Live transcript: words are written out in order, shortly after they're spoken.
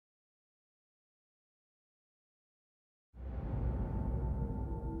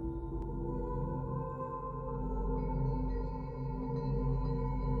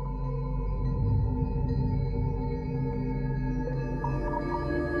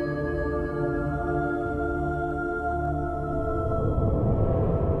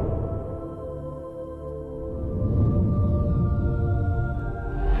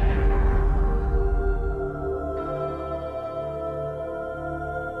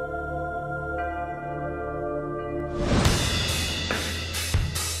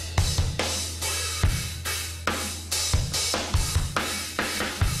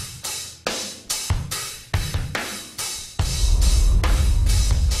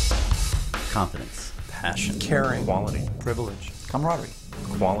Confidence. Passion. Caring. Quality. Privilege. Camaraderie.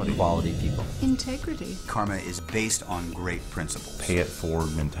 Quality. Quality people. Integrity. Karma is based on great principles. Pay it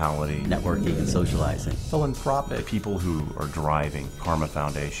forward mentality. Networking and socializing. Philanthropic. People who are driving Karma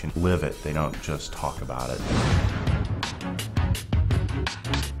Foundation live it. They don't just talk about it.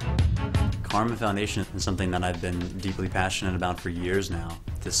 Karma Foundation is something that I've been deeply passionate about for years now.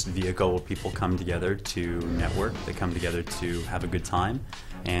 This vehicle where people come together to network, they come together to have a good time,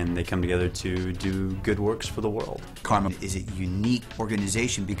 and they come together to do good works for the world. Karma is a unique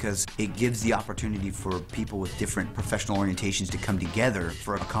organization because it gives the opportunity for people with different professional orientations to come together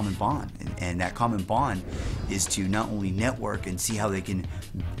for a common bond. And that common bond is to not only network and see how they can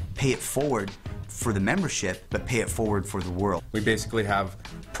pay it forward for the membership, but pay it forward for the world. We basically have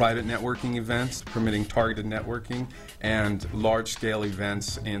private networking events permitting targeted networking and large-scale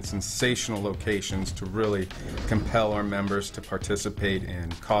events in sensational locations to really compel our members to participate in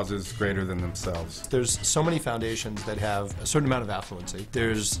causes greater than themselves. There's so many foundations that have a certain amount of affluency.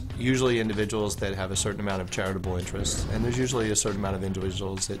 There's usually individuals that have a certain amount of charitable interests, and there's usually a certain amount of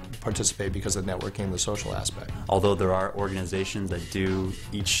individuals that participate because of networking and the social aspect. Although there are organizations that do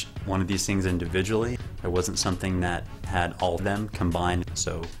each one of these things individually, there wasn't something that had all of them combined,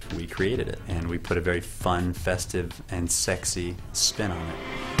 so we created it, and we put a very fun, festive, and sexy spin on it.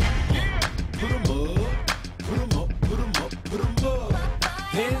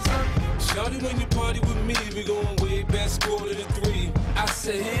 Hands up, shawty, when you party with me, we going way back, quarter to 3. I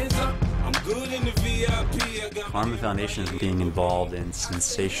say hands up, I'm good in the VIP. I got Karma Foundation is being involved in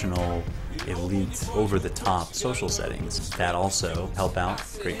sensational, elite, over-the-top social settings that also help out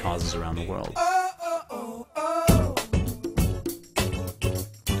great causes around the world.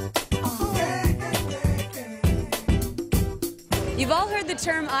 You've all heard the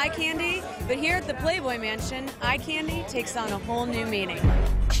term eye candy, but here at the Playboy Mansion, eye candy takes on a whole new meaning.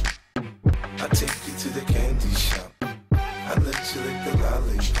 I take you to the candy shop. I let you lick the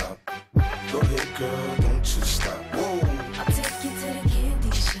lollipop. Go ahead, girl, don't you stop. Whoa. I'll take you to the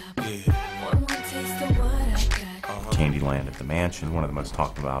candy shop. Yeah. One more taste of what I got. Candyland at the Mansion, one of the most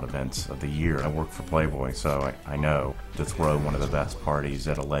talked about events of the year. I work for Playboy, so I know to throw one of the best parties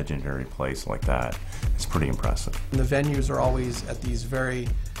at a legendary place like that is pretty impressive. And the venues are always at these very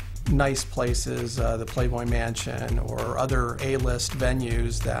nice places, the Playboy Mansion or other A-list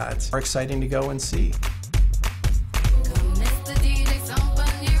venues that are exciting to go and see.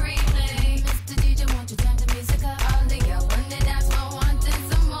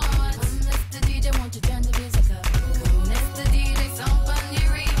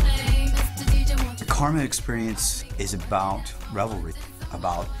 The Karma experience is about revelry,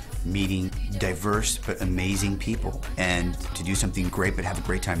 about meeting diverse but amazing people, and to do something great but have a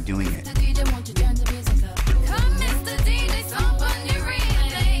great time doing it.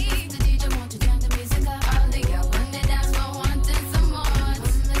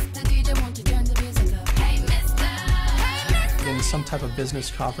 In some type of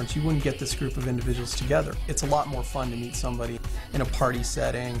business conference, you wouldn't get this group of individuals together. It's a lot more fun to meet somebody in a party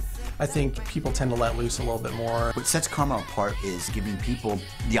setting. I think people tend to let loose a little bit more. What sets Karma apart is giving people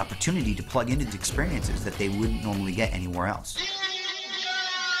the opportunity to plug into experiences that they wouldn't normally get anywhere else.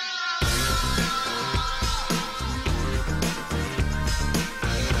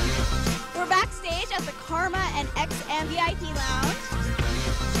 We're backstage at the Karma and XM VIP Lounge.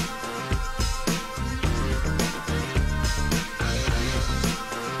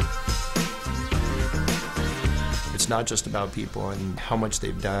 It's not just about people and how much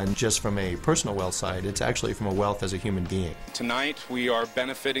they've done just from a personal wealth side. It's actually from a wealth as a human being. Tonight, we are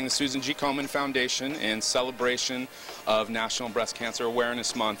benefiting the Susan G. Komen Foundation in celebration of National Breast Cancer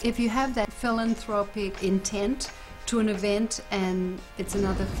Awareness Month. If you have that philanthropic intent to an event and it's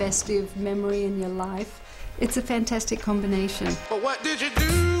another festive memory in your life, it's a fantastic combination. But what did you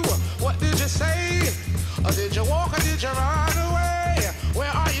do? What did you say? Or did you walk or did you run away? Where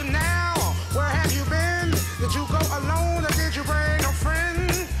are you now? Where have you been? Did you go alone or did you bring a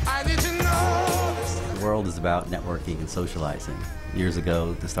friend? I need to know. The world is about networking and socializing. Years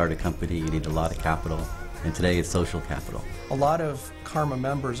ago, to start a company, you need a lot of capital, and today it's social capital. A lot of Karma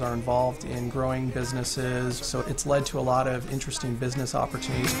members are involved in growing businesses, so it's led to a lot of interesting business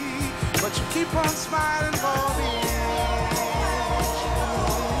opportunities. But you keep on smiling for me.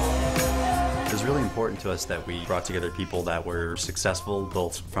 It was really important to us that we brought together people that were successful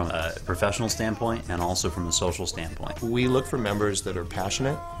both from a professional standpoint and also from a social standpoint. We look for members that are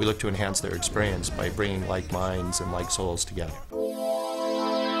passionate. We look to enhance their experience by bringing like minds and like souls together.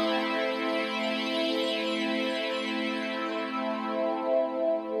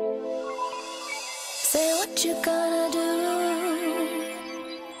 Say what you gonna do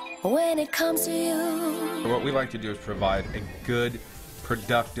when it comes to you. What we like to do is provide a good,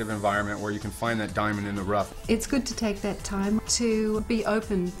 productive environment where you can find that diamond in the rough. It's good to take that time to be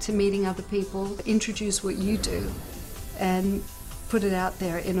open to meeting other people, introduce what you do, and put it out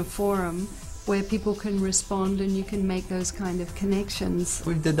there in a forum where people can respond and you can make those kind of connections.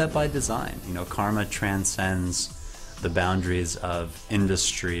 We did that by design. You know, karma transcends the boundaries of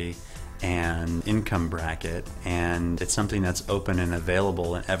industry and income bracket, and it's something that's open and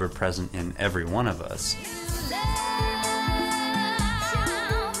available and ever present in every one of us.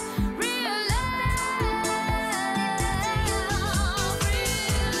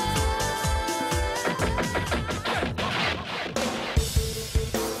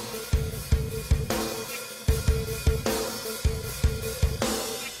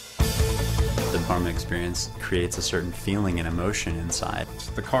 The karma experience creates a certain feeling and emotion inside.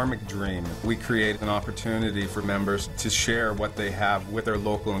 The karmic dream. We create an opportunity for members to share what they have with their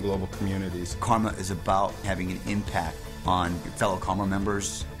local and global communities. Karma is about having an impact on your fellow Karma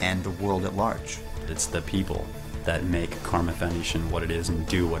members and the world at large. It's the people that make Karma Foundation what it is and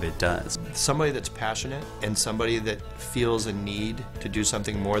do what it does. Somebody that's passionate and somebody that feels a need to do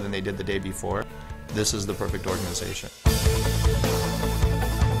something more than they did the day before, this is the perfect organization.